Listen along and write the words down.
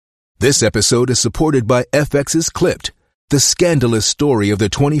This episode is supported by FX's Clipped, the scandalous story of the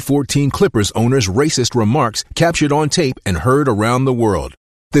 2014 Clippers owner's racist remarks captured on tape and heard around the world.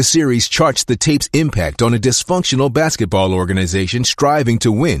 The series charts the tape's impact on a dysfunctional basketball organization striving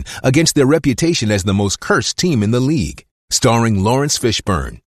to win against their reputation as the most cursed team in the league. Starring Lawrence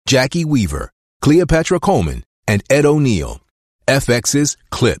Fishburne, Jackie Weaver, Cleopatra Coleman, and Ed O'Neill. FX's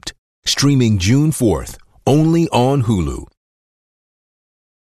Clipped, streaming June 4th, only on Hulu.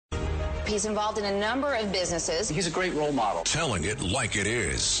 He's involved in a number of businesses. He's a great role model. Telling it like it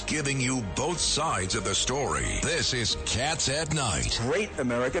is, giving you both sides of the story. This is Cats at Night. Great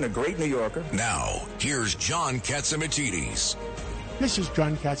American, a great New Yorker. Now, here's John Catsimatidis. This is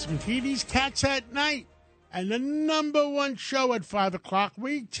John Catsimatidis, Cats at Night. And the number one show at 5 o'clock.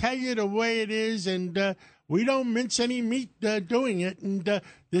 We tell you the way it is, and we don't mince any meat doing it. And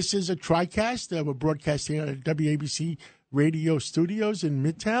this is a TriCast. We're broadcasting at WABC Radio Studios in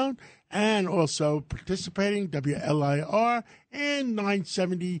Midtown, and also participating WLIR and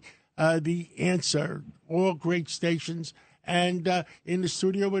 970 The Answer, all great stations. And in the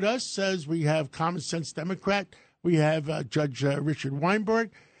studio with us, as we have Common Sense Democrat, we have Judge Richard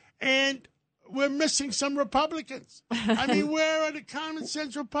Weinberg, and we're missing some Republicans. I mean, where are the Common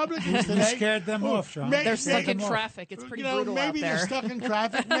Sense Republicans today? You scared them off, Sean. They're stuck in traffic. It's pretty brutal out there. Maybe they're stuck in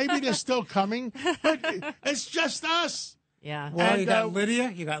traffic. Maybe they're still coming. But it's just us. Yeah. Well, you got Lydia.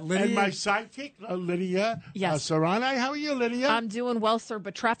 And my sidekick, Lydia Serrani. How are you, Lydia? I'm doing well, sir,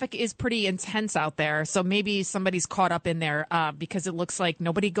 but traffic is pretty intense out there. So maybe somebody's caught up in there because it looks like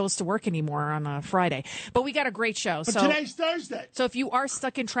nobody goes to work anymore on a Friday. But we got a great show. But today's Thursday. So if you are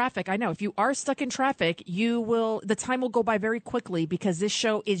stuck in traffic, if you are stuck in traffic, the time will go by very quickly because this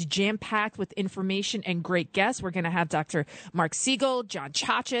show is jam-packed with information and great guests. We're going to have Dr. Mark Siegel, John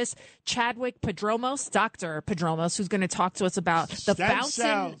Chachis, Chadwick Padromos, Dr. Padromos, who's going to talk to us about the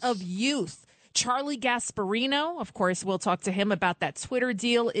fountain of youth. Charlie Gasparino, of course, we'll talk to him about that Twitter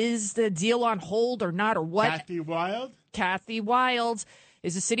deal. Is the deal on hold or not, or what? Kathy Wild.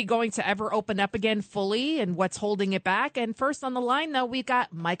 Is the city going to ever open up again fully, and what's holding it back? And first on the line, though, we've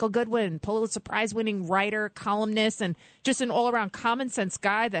got Michael Goodwin, Pulitzer Prize-winning writer, columnist, and just an all-around common sense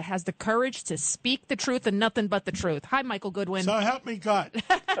guy that has the courage to speak the truth and nothing but the truth. Hi, Michael Goodwin. So help me God.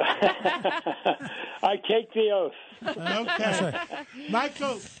 I take the oath. Okay.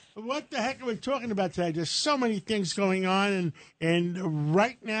 Michael, what the heck are we talking about today? There's so many things going on, and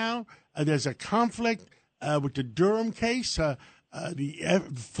right now there's a conflict with the Durham case. The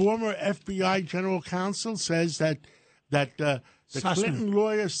former FBI general counsel says that the Clinton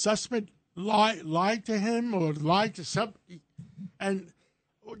lawyer Sussman lied to him or lied to somebody. And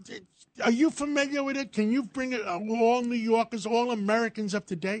are you familiar with it? Can you bring it all New Yorkers, all Americans up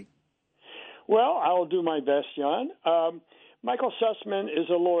to date? Well, I'll do my best, John. Michael Sussman is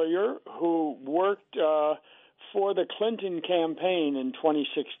a lawyer who worked for the Clinton campaign in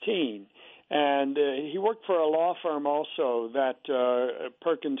 2016. And he worked for a law firm also, that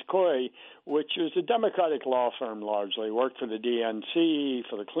Perkins Coie, which was a Democratic law firm largely, worked for the DNC,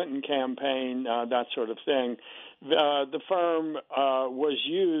 for the Clinton campaign, that sort of thing. The firm was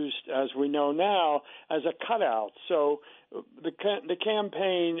used, as we know now, as a cutout. So the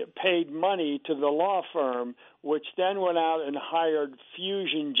campaign paid money to the law firm, which then went out and hired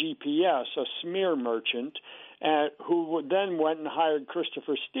Fusion GPS, a smear merchant, who then went and hired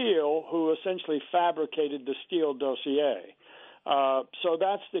Christopher Steele, who essentially fabricated the Steele dossier. So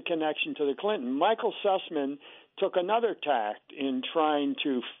that's the connection to the Clinton. Michael Sussman took another tact in trying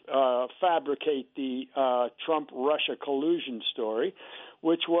to fabricate the Trump-Russia collusion story,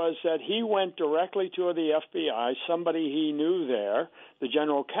 which was that he went directly to the FBI, somebody he knew there, the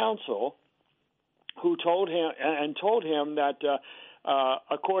general counsel, who told him that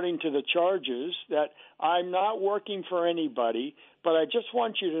according to the charges, that I'm not working for anybody, but I just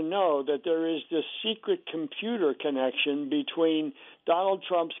want you to know that there is this secret computer connection between Donald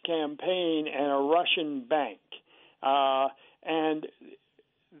Trump's campaign and a Russian bank. And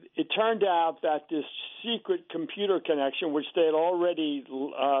it turned out that this secret computer connection, which they had already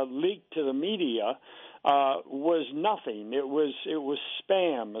leaked to the media, was nothing. It was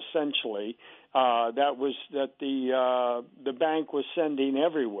spam, essentially. That the bank was sending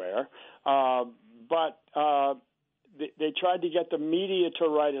everywhere, but they tried to get the media to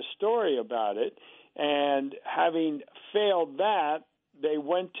write a story about it, and having failed that, they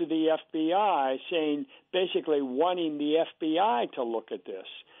went to the FBI, basically wanting the FBI to look at this.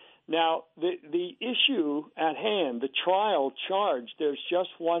 Now, the issue at hand, the trial charge, there's just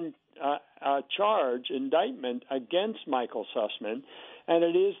one indictment against Michael Sussman, and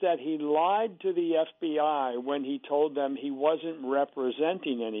it is that he lied to the FBI when he told them he wasn't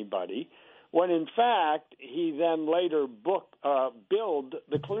representing anybody, when in fact he then later billed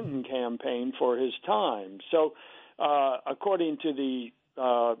the Clinton campaign for his time. So according to the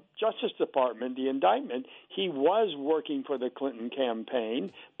Justice Department, the indictment, he was working for the Clinton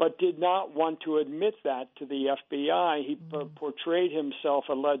campaign, but did not want to admit that to the FBI. He portrayed himself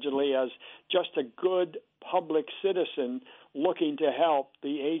allegedly as just a good public citizen looking to help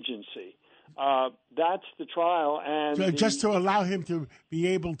the agency. That's the trial, and so just to allow him to be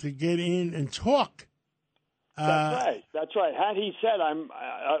able to get in and talk. That's right. Had he said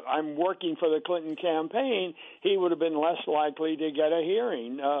I'm working for the Clinton campaign, he would have been less likely to get a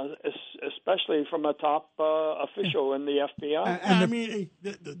hearing, especially from a top official in the FBI. I mean,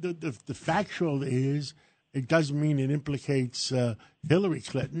 the factual is it doesn't mean it implicates Hillary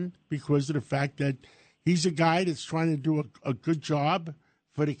Clinton because of the fact that he's a guy that's trying to do a good job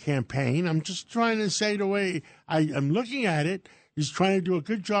for the campaign. I'm just trying to say the way I'm looking at it. He's trying to do a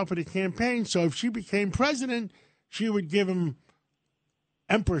good job for the campaign. So if she became president, she would give him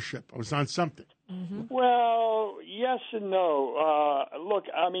emperorship or something. Mm-hmm. Well, yes and no. Look,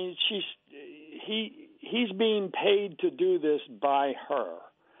 I mean, he's being paid to do this by her.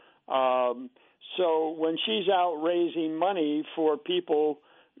 So when she's out raising money for people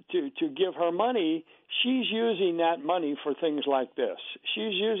to give her money, she's using that money for things like this.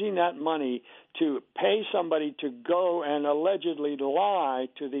 She's using that money to pay somebody to go and allegedly lie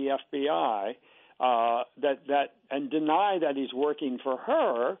to the FBI and deny that he's working for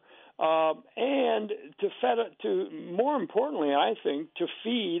her, and to more importantly, I think, to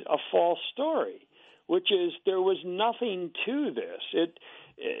feed a false story, which is there was nothing to this.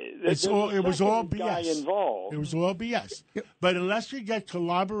 It was all BS. Involved. It was all BS. But unless you get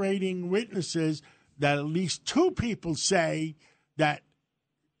corroborating witnesses that at least two people say that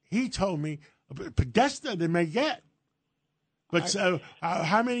he told me, Podesta they may get. But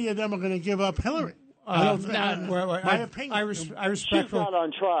how many of them are going to give up Hillary? My opinion. I respect. She's not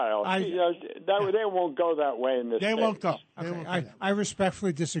on trial. They won't go that way in this. They won't go. I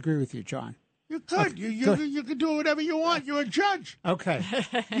respectfully disagree with you, John. You could. You could do whatever you want. You're a judge. Okay.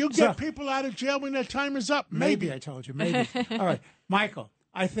 You get people out of jail when their time is up. Maybe I told you. Maybe. All right, Michael.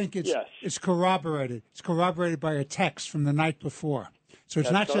 I think it's corroborated. It's corroborated by a text from the night before. So it's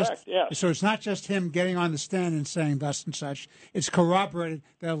That's not correct, yes. So it's not just him getting on the stand and saying thus and such. It's corroborated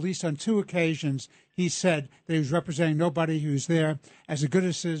that at least on two occasions he said that he was representing nobody who was there as a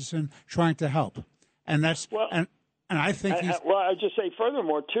good citizen trying to help, and that's and I think he's. Well, I just say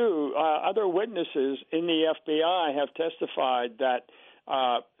furthermore too, other witnesses in the FBI have testified that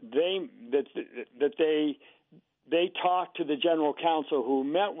they talked to the general counsel who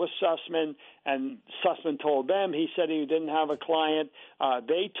met with Sussman, and Sussman told them he said he didn't have a client.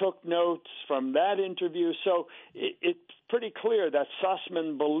 They took notes from that interview. So it's pretty clear that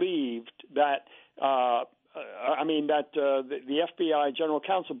Sussman believed that, the FBI general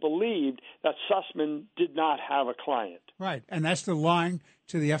counsel believed that Sussman did not have a client. Right, and that's the lying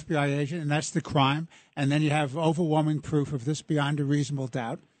to the FBI agent, and that's the crime. And then you have overwhelming proof of this beyond a reasonable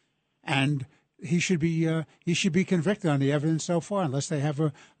doubt. And he should be convicted on the evidence so far, unless they have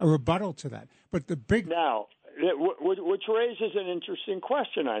a rebuttal to that. But the big now, which raises an interesting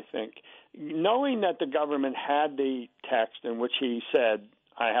question, I think, knowing that the government had the text in which he said,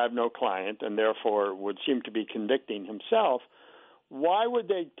 "I have no client," and therefore would seem to be convicting himself. Why would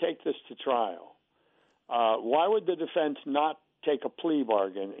they take this to trial? Why would the defense not take a plea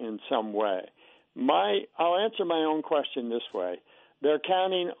bargain in some way? I'll answer my own question this way. They're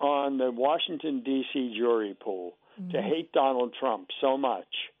counting on the Washington, D.C. jury pool to hate Donald Trump so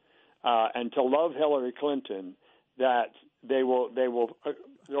much and to love Hillary Clinton that there'll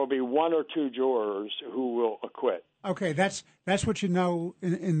be one or two jurors who will acquit. Okay, that's what you know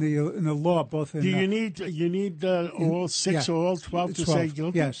in the law. Both in you need all 6 or all 12 to say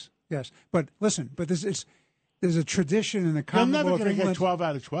guilty? Yes. But listen, there's a tradition in the common law. You're never going to get 12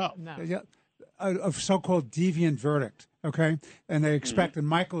 out of 12. No. Of so-called deviant verdict, okay? And they expect, and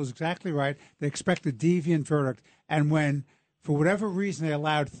Michael is exactly right, they expect a deviant verdict. And when, for whatever reason, they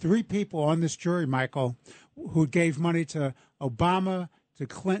allowed 3 people on this jury, Michael, who gave money to Obama, to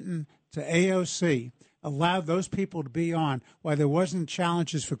Clinton, to AOC, allowed those people to be on, while there wasn't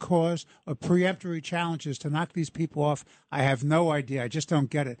challenges for cause or preemptory challenges to knock these people off, I have no idea. I just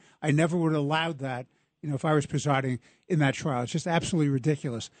don't get it. I never would have allowed that, if I was presiding in that trial. It's just absolutely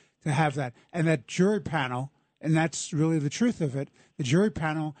ridiculous to have that. And that jury panel, and that's really the truth of it, the jury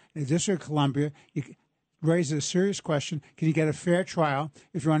panel in the District of Columbia raises a serious question. Can you get a fair trial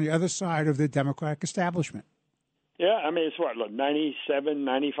if you're on the other side of the Democratic establishment? Yeah, I mean, it's what, look,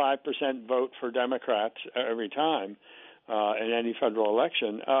 95% vote for Democrats every time in any federal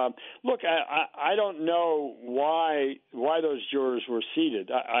election. Look, I don't know why those jurors were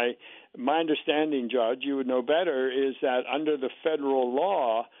seated. My understanding, Judge, you would know better, is that under the federal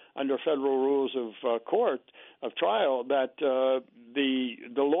law, under federal rules of court, of trial, that the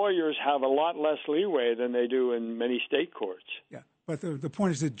lawyers have a lot less leeway than they do in many state courts. Yeah, but the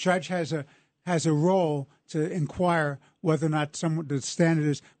point is the judge has a role to inquire whether or not the standard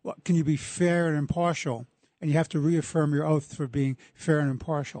is, well, can you be fair and impartial? And you have to reaffirm your oath for being fair and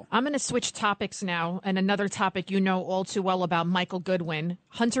impartial. I'm going to switch topics now, and another topic you know all too well about, Michael Goodwin,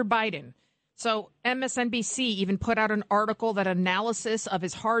 Hunter Biden. So MSNBC even put out an article that analysis of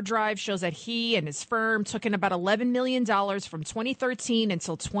his hard drive shows that he and his firm took in about $11 million from 2013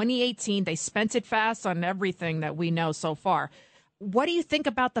 until 2018. They spent it fast on everything that we know so far. What do you think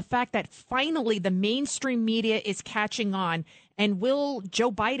about the fact that finally the mainstream media is catching on? And will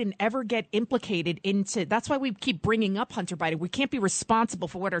Joe Biden ever get implicated into? That's why we keep bringing up Hunter Biden. We can't be responsible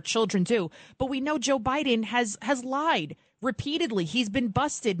for what our children do. But we know Joe Biden has lied repeatedly. He's been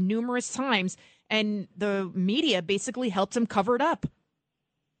busted numerous times, and the media basically helped him cover it up.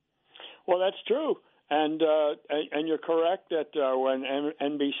 Well, that's true. And you're correct that when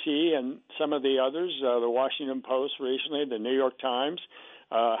NBC and some of the others, the Washington Post recently, the New York Times,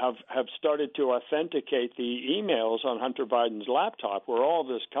 have started to authenticate the emails on Hunter Biden's laptop, where all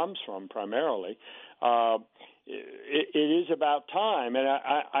this comes from primarily, it is about time. And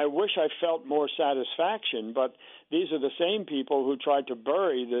I wish I felt more satisfaction, but these are the same people who tried to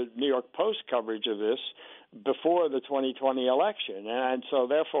bury the New York Post coverage of this before the 2020 election. And so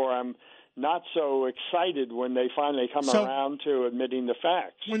therefore I'm not so excited when they finally come around to admitting the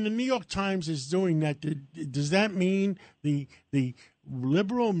facts. When the New York Times is doing that, does that mean the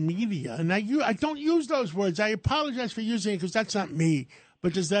liberal media, and I don't use those words, I apologize for using it because that's not me,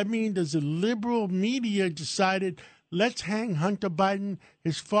 but does that mean the liberal media decided, let's hang Hunter Biden,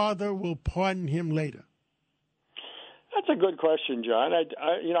 his father will pardon him later? That's a good question, John.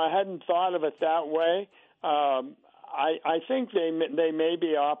 I hadn't thought of it that way. I think they may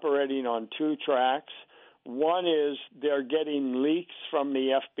be operating on two tracks. One is they're getting leaks from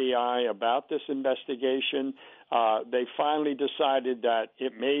the FBI about this investigation. They finally decided that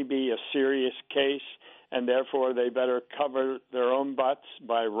it may be a serious case, and therefore they better cover their own butts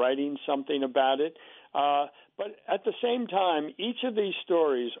by writing something about it. But at the same time, each of these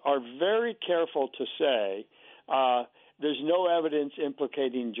stories are very careful to say there's no evidence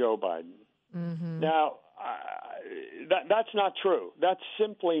implicating Joe Biden. Mm-hmm. Now, that's not true. That's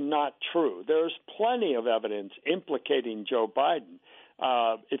simply not true. There's plenty of evidence implicating Joe Biden.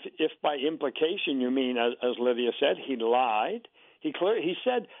 If by implication you mean, as Lydia said, he lied. He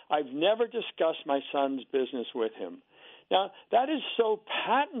said, I've never discussed my son's business with him. Now, that is so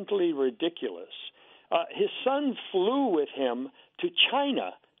patently ridiculous. His son flew with him to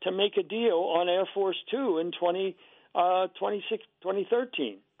China to make a deal on Air Force Two in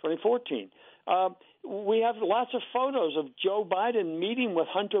 2014. We have lots of photos of Joe Biden meeting with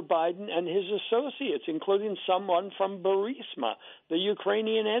Hunter Biden and his associates, including someone from Burisma, the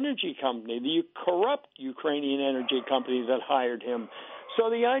Ukrainian energy company, the corrupt Ukrainian energy company that hired him.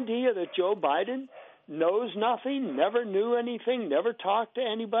 So the idea that Joe Biden knows nothing, never knew anything, never talked to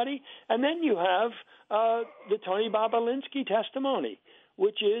anybody, and then you have the Tony Bobulinski testimony,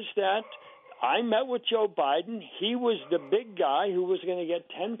 which is that I met with Joe Biden. He was the big guy who was going to get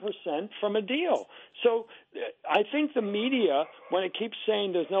 10% from a deal. So I think the media, when it keeps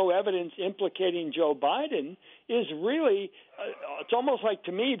saying there's no evidence implicating Joe Biden, is really, it's almost like,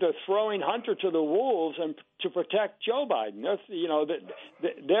 to me, they're throwing Hunter to the wolves and to protect Joe Biden.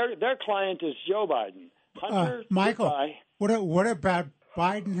 Their client is Joe Biden. Hunter, Michael, what about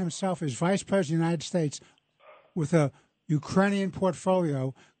Biden himself as Vice President of the United States with a Ukrainian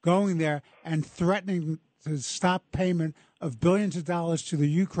portfolio, going there and threatening to stop payment of billions of dollars to the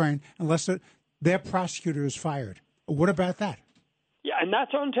Ukraine unless their prosecutor is fired? What about that? Yeah, and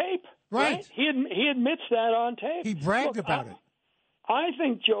that's on tape. Right. He admits that on tape. He bragged about it. I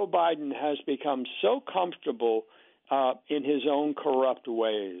think Joe Biden has become so comfortable in his own corrupt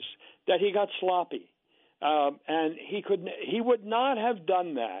ways that he got sloppy. And he would not have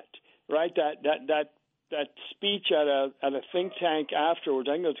done that, right? That speech at a think tank afterwards,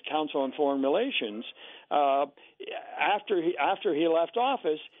 I think it was Council on Foreign Relations, after he left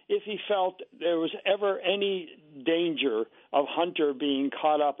office, if he felt there was ever any danger of Hunter being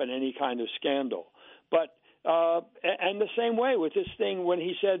caught up in any kind of scandal. But and the same way with this thing when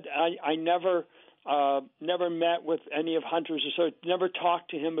he said, I never never met with any of Hunter's associates, never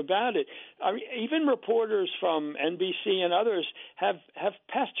talked to him about it. I mean, even reporters from NBC and others have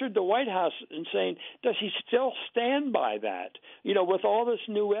pestered the White House and saying, does he still stand by that? You know, with all this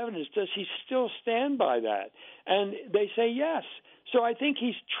new evidence, does he still stand by that? And they say yes. So I think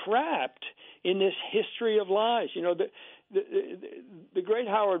he's trapped in this history of lies. You know, the great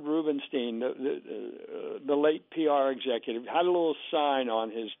Howard Rubenstein, the late PR executive, had a little sign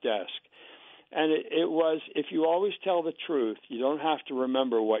on his desk. And it was, if you always tell the truth, you don't have to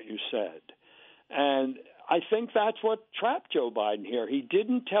remember what you said. And I think that's what trapped Joe Biden here. He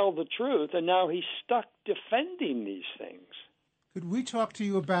didn't tell the truth, and now he's stuck defending these things. Could we talk to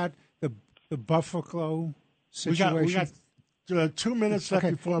you about the Buffalo situation? We got 2 minutes left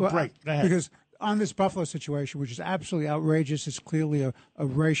before a break. Go ahead. Because on this Buffalo situation, which is absolutely outrageous, it's clearly a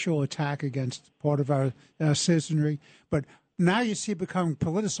racial attack against part of our citizenry. But now you see it becoming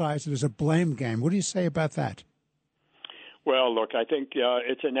politicized as a blame game. What do you say about that? Well, look, I think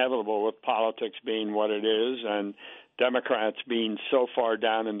it's inevitable with politics being what it is and Democrats being so far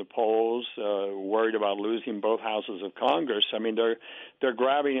down in the polls, worried about losing both houses of Congress. I mean, they're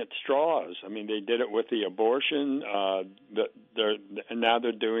grabbing at straws. I mean, they did it with the abortion, and now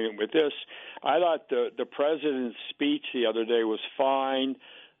they're doing it with this. I thought the president's speech the other day was fine.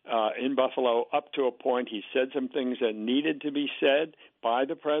 In Buffalo, up to a point, he said some things that needed to be said by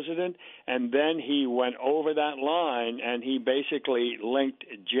the president, and then he went over that line, and he basically linked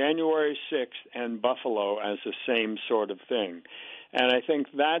January 6th and Buffalo as the same sort of thing. And I think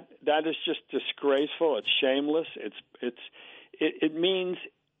that is just disgraceful. It's shameless. It means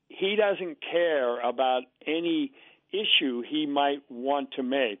he doesn't care about any issue he might want to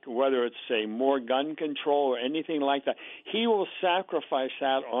make, whether it's, say, more gun control or anything like that. He will sacrifice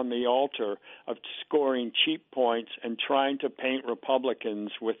that on the altar of scoring cheap points and trying to paint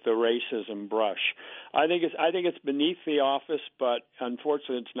Republicans with the racism brush. I think it's beneath the office, but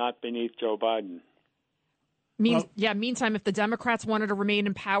unfortunately it's not beneath Joe Biden. Meantime, if the Democrats wanted to remain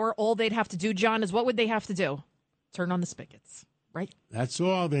in power, all they'd have to do, John, is what would they have to do? Turn on the spigots, right? That's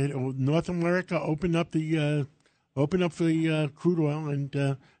all. North America open up for the crude oil,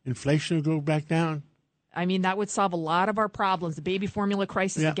 and inflation will go back down. I mean, that would solve a lot of our problems: the baby formula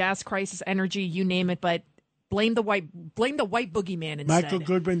crisis, the gas crisis, energy, you name it. But blame the white boogeyman instead. Michael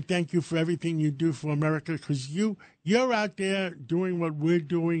Goodman, thank you for everything you do for America, because you're out there doing what we're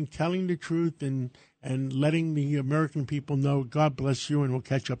doing, telling the truth, and letting the American people know. God bless you, and we'll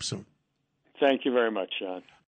catch up soon. Thank you very much, John.